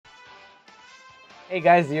Hey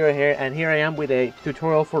guys, ZeRo here, and here I am with a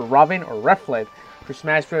tutorial for Robin or Reflet for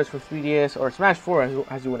Smash Bros. For 3DS or Smash 4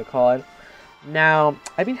 as you want to call it. Now,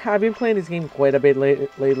 I've been playing this game quite a bit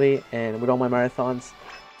lately, and with all my marathons,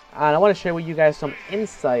 and I want to share with you guys some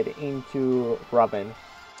insight into Robin.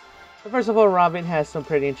 So first of all, Robin has some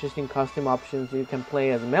pretty interesting costume options. You can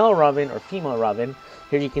play as male Robin or female Robin.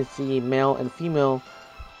 Here you can see male and female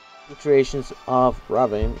iterations of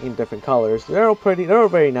Robin in different colors. They're all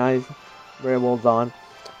very nice. Very well done.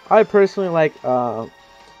 I personally like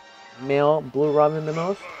male Blue Robin the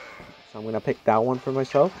most, so I'm gonna pick that one for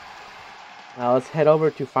myself. Now let's head over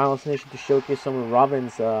to Final Destination to showcase some of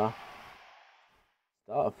Robin's stuff.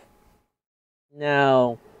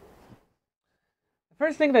 Now, the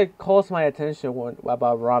first thing that calls my attention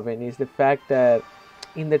about Robin is the fact that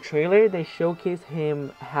in the trailer they showcase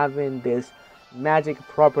him having this magic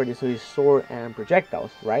properties to his sword and projectiles,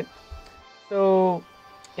 right? So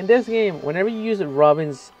in this game, whenever you use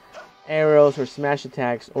Robin's arrows or smash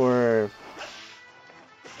attacks or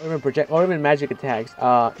even magic attacks,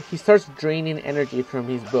 he starts draining energy from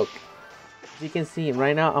his book. As you can see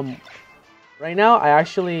right now, I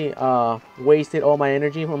actually wasted all my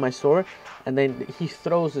energy from my sword, and then he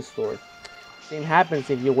throws the sword. Same happens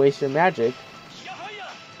if you waste your magic,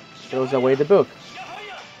 throws away the book.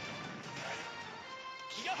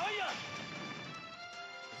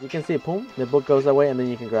 You can see, boom, the book goes away and then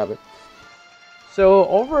you can grab it. So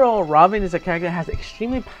overall, Robin is a character that has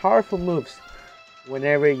extremely powerful moves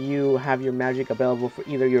whenever you have your magic available for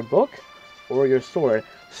either your book or your sword.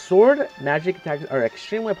 Sword magic attacks are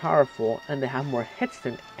extremely powerful, and they have more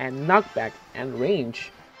hitstant and knockback and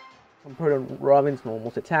range compared to Robin's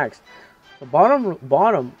normal attacks. The bottom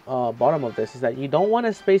of this is that you don't want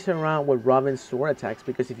to space around with Robin's sword attacks,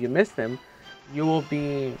 because if you miss them, you will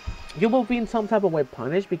be in some type of way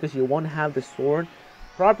punished, because you won't have the sword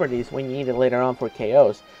properties when you need it later on for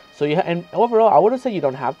KOs. So and overall, I wouldn't say you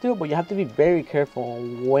don't have to, but you have to be very careful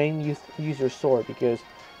when you use your sword, because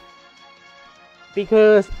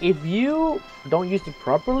if you don't use it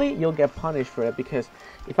properly, you'll get punished for it. Because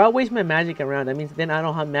if I waste my magic around, that means then I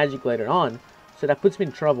don't have magic later on, so that puts me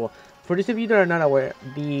in trouble. For those of you that are not aware,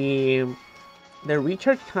 the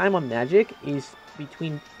recharge time on magic is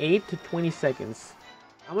between 8 to 20 seconds.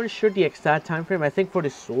 I'm not sure the exact time frame. I think for the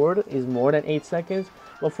sword is more than 8 seconds,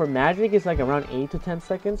 but for magic it's like around 8 to 10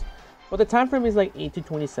 seconds. But the time frame is like 8 to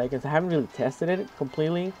 20 seconds. I haven't really tested it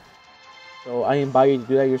completely, so I invite you to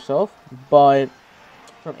do that yourself. But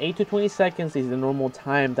from 8 to 20 seconds is the normal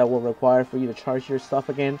time that will require for you to charge your stuff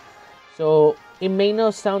again. So it may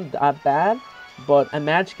not sound that bad, but a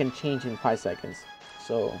match can change in 5 seconds.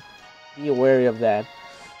 So be wary of that.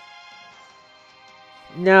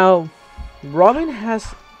 Now, Robin has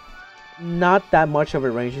not that much of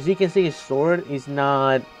a range. As you can see, his sword is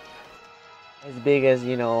not as big as,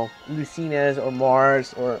 you know, Lucina's or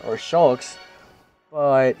Mars or Shulk's,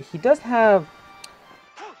 but he does have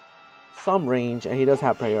some range and he does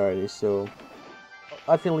have priority, so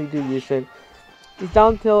I definitely do use it. His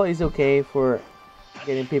down tilt is okay for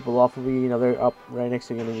getting people off of you. You know, they're up right next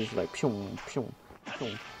to you and he's like pshum, pshum,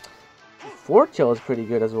 pshum. His forward tilt is pretty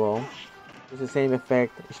good as well. It's the same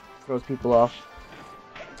effect, it throws people off.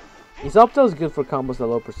 His up tilt is good for combos at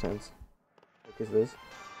low percents. Look at this.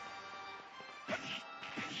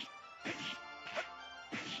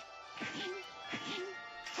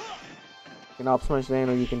 You can up smash lane,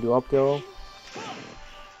 or you can do up tilt.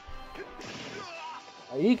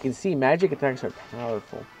 You can see magic attacks are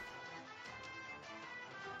powerful.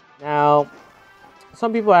 Now,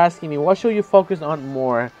 some people are asking me, what should you focus on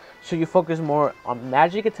more? Should you focus more on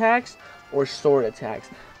magic attacks or sword attacks?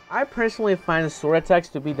 I personally find sword attacks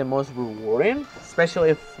to be the most rewarding,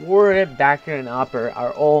 especially if forward, backer, and upper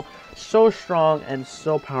are all so strong and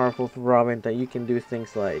so powerful for Robin that you can do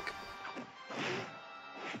things like,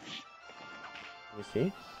 you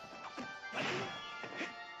see?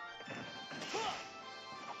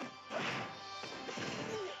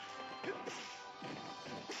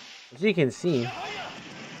 As you can see,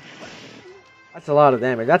 that's a lot of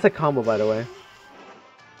damage. That's a combo, by the way.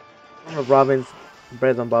 One of Robin's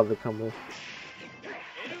bread and butter combo.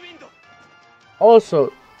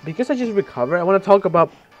 Also, because I just recovered, I want to talk about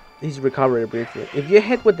his recovery briefly. If you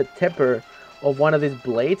hit with the tipper of one of these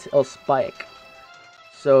blades, it'll spike.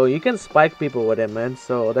 So you can spike people with it, man.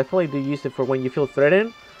 So definitely do use it for when you feel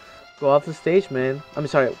threatened. Go off the stage, man. I'm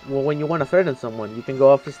sorry, when you want to threaten someone, you can go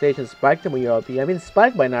off the stage and spike them with your LP. I've been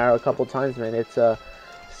spiked by Nairo a couple times, man. It's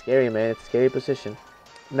scary, man. It's a scary position.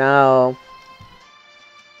 Now,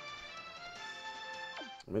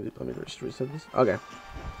 let me just reset this. Okay.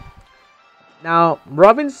 Now,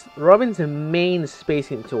 Robin's main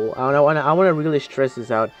spacing tool. I want to really stress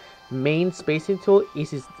this out. Main spacing tool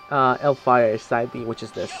is his L-Fire side B, which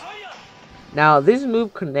is this. Now, this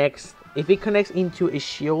move connects. If it connects into a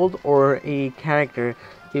shield or a character,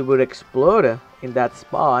 it would explode in that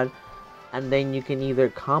spot, and then you can either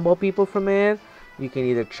combo people from it, you can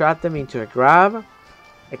either trap them into a grab,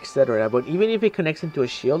 etc. But even if it connects into a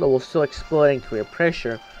shield, it will still explode and create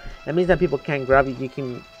pressure. That means that people can't grab you.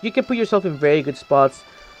 You can put yourself in very good spots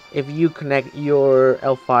if you connect your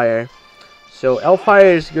L-Fire. So L-Fire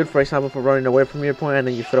is good, for example, for running away from your opponent and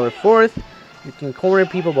then you throw it forth. You can corner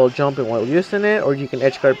people while jumping while using it, or you can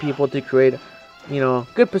edge guard people to create,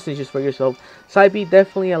 good positions for yourself. Side B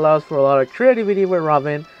definitely allows for a lot of creativity with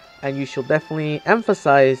Robin, and you should definitely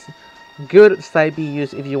emphasize good side B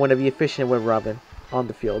use if you want to be efficient with Robin on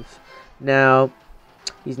the fields. Now,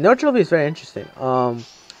 his neutral B is very interesting.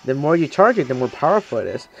 The more you charge it, the more powerful it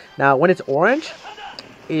is. Now, when it's orange,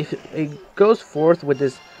 it goes forth with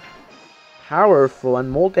this powerful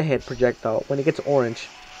and multi-hit projectile when it gets orange,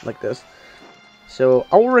 like this. So,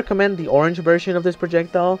 I will recommend the orange version of this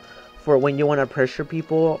projectile for when you want to pressure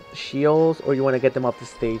people, shields, or you want to get them off the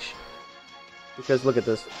stage. Because look at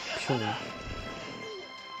this.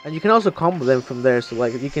 And you can also combo them from there. So,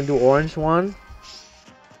 like, if you can do orange one.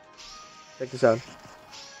 Check this out.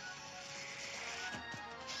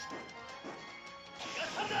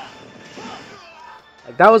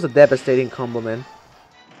 Like, that was a devastating combo, man.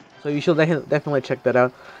 So you should definitely check that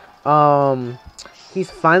out. His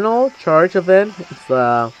final charge event,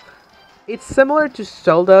 it's similar to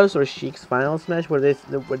Zelda's or Sheik's final smash, where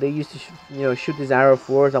they used to shoot this arrow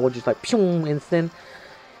forward and would just like pshung, instant.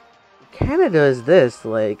 Kinda does this.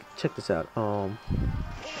 Like, check this out.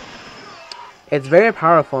 It's very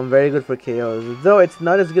powerful and very good for KOs, though it's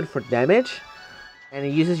not as good for damage. And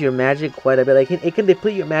it uses your magic quite a bit. Like, it can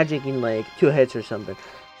deplete your magic in like 2 hits or something.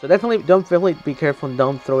 So definitely be careful and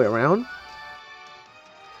don't throw it around.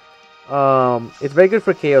 It's very good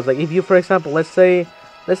for KOs. Like, if you, for example, let's say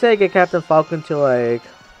I get Captain Falcon to like,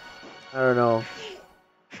 I don't know,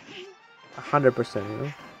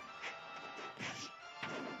 100%,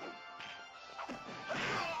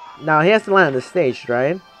 Now he has to land on the stage,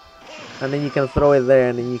 right? And then you can throw it there,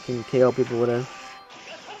 and then you can KO people with it.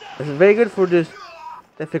 This is very good for just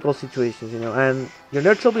difficult situations, And your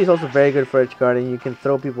neutral B is also very good for edge guarding. You can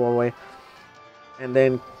throw people away, and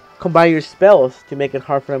then combine your spells to make it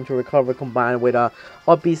hard for them to recover. Combined with a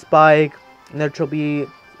up B spike, neutral B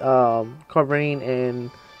covering,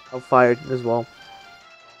 and a fire as well.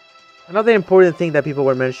 Another important thing that people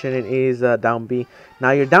were mentioning is down B.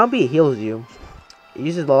 Now your down B heals you. It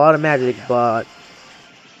uses a lot of magic, but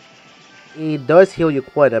it does heal you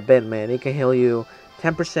quite a bit, man. It can heal you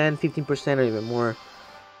 10%, 15%, or even more.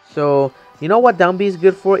 So, you know what down B is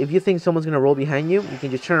good for? If you think someone's going to roll behind you, you can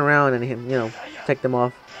just turn around and, take them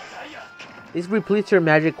off. This repletes your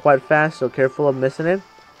magic quite fast, so careful of missing it.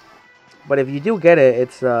 But if you do get it,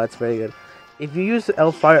 it's very good. If you use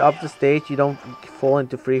L-Fire up the stage, you don't fall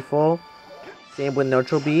into free fall. Same with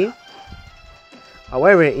neutral B.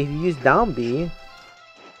 However, if you use down B,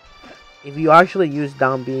 if you actually use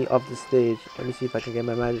down B off the stage, let me see if I can get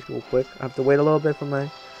my magic real quick. I have to wait a little bit for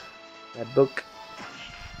my book.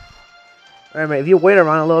 Alright, if you wait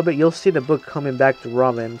around a little bit, you'll see the book coming back to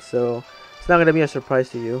Robin, so it's not gonna be a surprise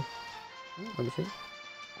to you. Let me see.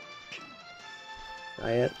 Not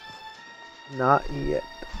yet. Not yet.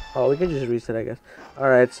 Oh, we can just reset, I guess.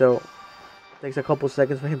 Alright, so takes a couple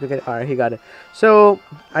seconds for him to get it. Alright, he got it. So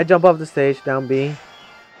I jump off the stage, down B,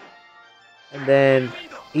 and then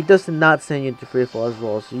it does not send you into free fall as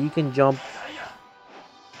well, so you can jump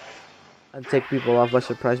and take people off by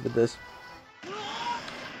surprise with this.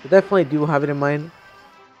 So definitely do have it in mind.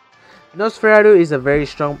 Nosferatu is a very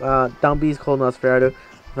strong, down B is called Nosferatu,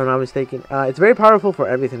 if I'm not mistaken. It's very powerful for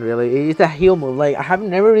everything, really. It's a heal move. Like, I have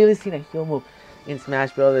never really seen a heal move in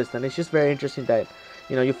Smash Brothers, and it's just very interesting that,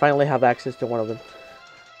 you finally have access to one of them.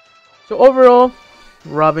 So overall,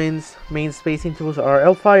 Robin's main spacing tools are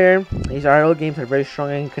L-Fire. His RL games are very strong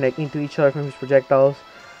and connecting to each other from his projectiles.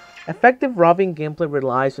 Effective Robin gameplay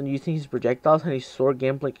relies on using his projectiles and his sword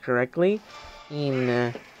gameplay correctly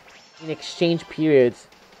in exchange periods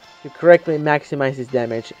to correctly maximize his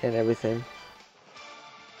damage and everything.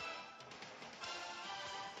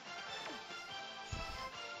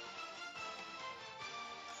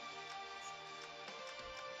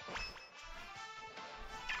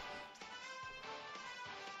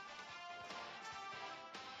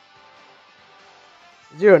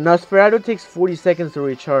 ZeRo, Nosferatu takes 40 seconds to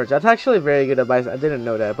recharge. That's actually very good advice. I didn't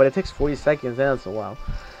know that, but it takes 40 seconds, and that's a while.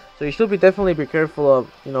 So you should definitely be careful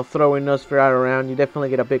of, throwing Nosferatu around. You definitely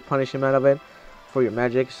get a big punishment out of it. for your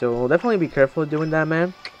magic. So definitely be careful doing that,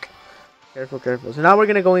 man. Careful, careful. So now we're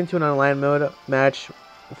gonna go into an online mode match,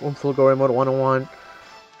 full glory mode 1-on-1.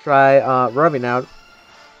 Try Robin out.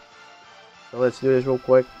 So let's do this real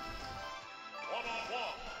quick.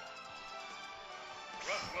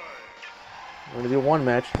 I'm gonna do one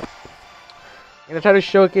match. I'm gonna try to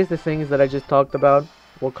showcase the things that I just talked about.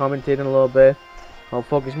 We'll commentate in a little bit. I'll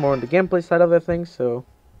focus more on the gameplay side of the thing, so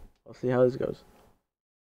we'll see how this goes.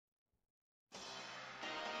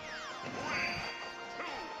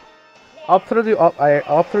 Up through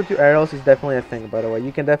two arrows is definitely a thing, by the way.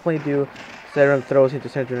 You can definitely do ZeRo throws into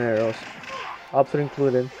center arrows. Up through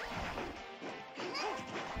included.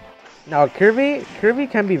 Now Kirby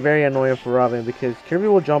can be very annoying for Robin because Kirby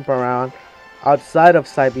will jump around outside of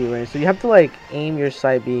side B range. So you have to like aim your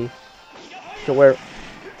side B to where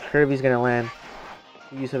Kirby's gonna land.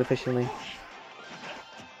 Use it efficiently.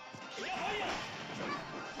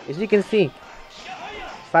 As you can see,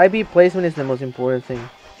 side B placement is the most important thing.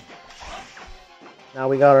 Now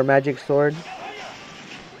we got our magic sword.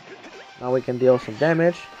 Now we can deal some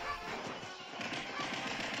damage.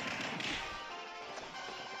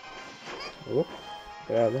 Oh,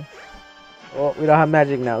 get out of there. Oh, we don't have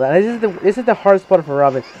magic now. This is the hard spot for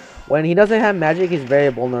Robin. When he doesn't have magic, he's very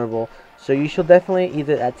vulnerable. So you should definitely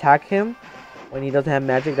either attack him when he doesn't have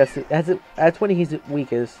magic. That's when he's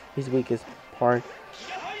weakest. His weakest part.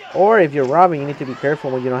 Or if you're Robin, you need to be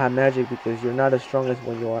careful when you don't have magic because you're not as strong as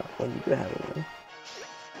when you do have it. Right?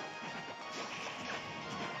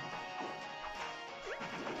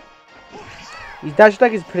 His dash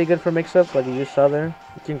attack is pretty good for mix-ups, like you just saw there.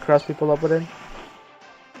 You can cross people up with it.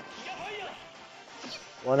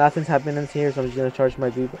 Well, nothing's happening here, so I'm just gonna charge my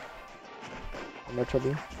B. Neutral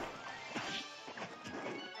B.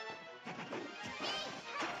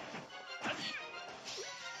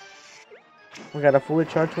 We got a fully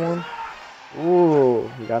charged one. Ooh,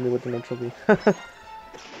 he got me with the neutral B.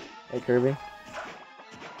 Hey, Kirby.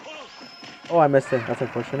 Oh, I missed it. That's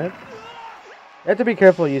unfortunate. You have to be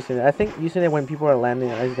careful using it. I think using it when people are landing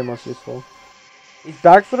is the most useful. His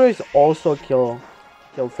back throw is also kill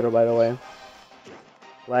throw, by the way.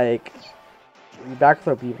 Like, if you back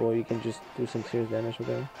throw people, you can just do some serious damage with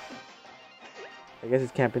it. I guess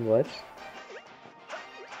it's camping glitch.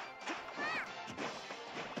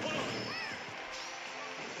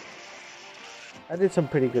 I did some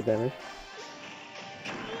pretty good damage.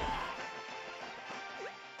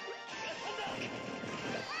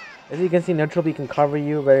 As you can see, neutral B can cover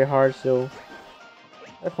you very hard, so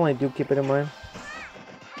definitely do keep it in mind.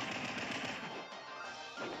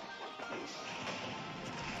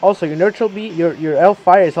 Also, your neutral B, your L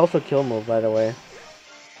fire is also kill move, by the way.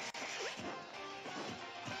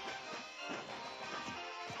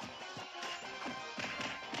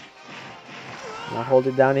 Now hold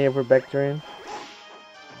it down here for vectoring.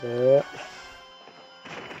 There.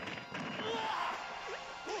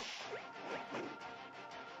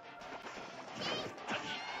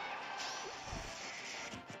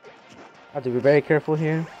 I have to be very careful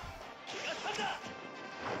here.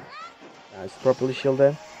 It's properly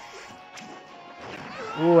shielded.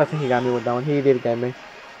 Ooh, I think he got me with that one. He did get me.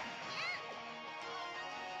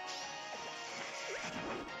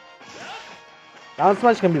 Down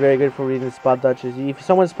smash can be very good for reading spot dodges. If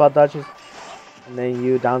someone spot dodges and then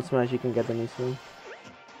you down smash, you can get them easily.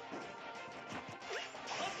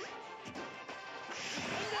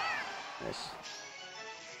 Nice.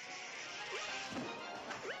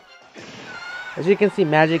 As you can see,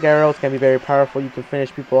 magic arrows can be very powerful. You can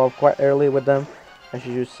finish people off quite early with them, as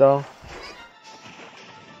you just saw.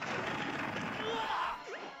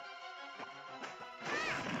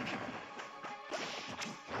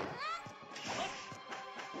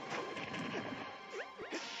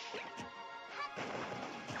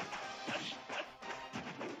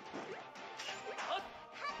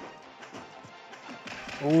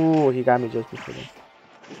 Ooh, he got me just before that.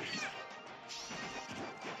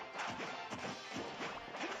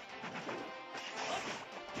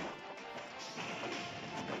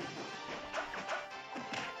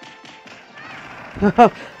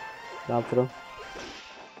 Down throw.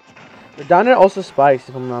 The down air also spikes,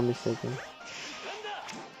 if I'm not mistaken.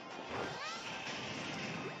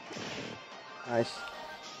 Nice.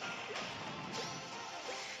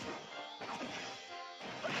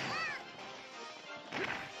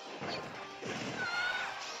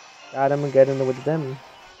 Got him and get in with them.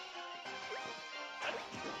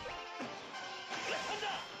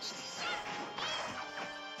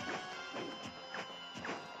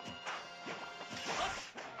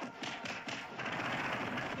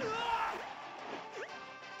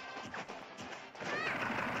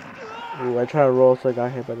 Ooh, I tried to roll, so I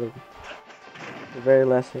got hit by the... The very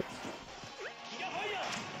last hits.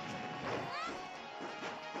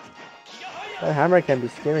 That hammer can be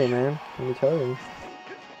scary, man. Let me tell you.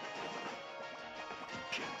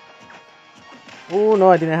 Oh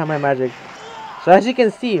no, I didn't have my magic. So as you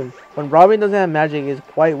can see, when Robin doesn't have magic, it's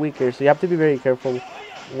quite weaker. So you have to be very careful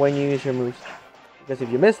when you use your moves, because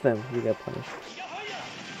if you miss them, you get punished.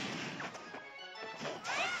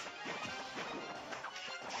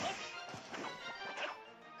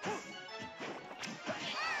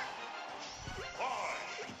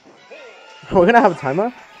 We're gonna have a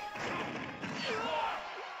timer?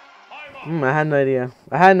 I had no idea.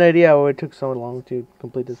 I had no idea why it took so long to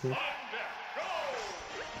complete this move.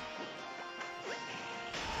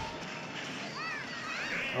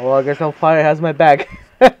 Oh, well, I guess Elfire has my back.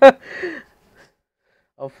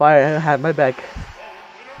 Elfire had my back.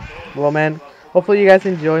 Well, man, hopefully you guys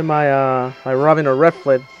enjoy my my Robin or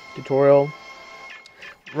Reflet tutorial.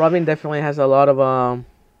 Robin definitely has a lot of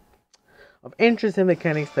interesting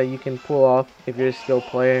mechanics that you can pull off if you're a skilled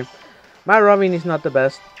player. My Robin is not the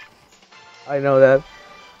best. I know that.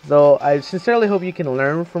 So I sincerely hope you can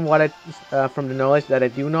learn from what from the knowledge that I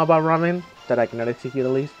do know about Robin, that I cannot execute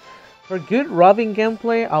at least. For good Robin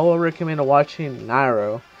gameplay, I will recommend watching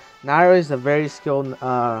ZeRo. ZeRo is a very skilled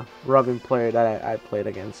Robin player that I played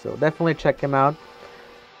against, so definitely check him out.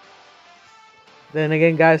 Then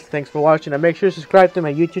again, guys, thanks for watching, and make sure to subscribe to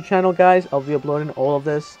my YouTube channel, guys. I'll be uploading all of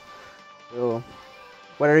this. So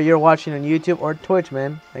whether you're watching on YouTube or Twitch,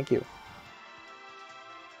 man, thank you.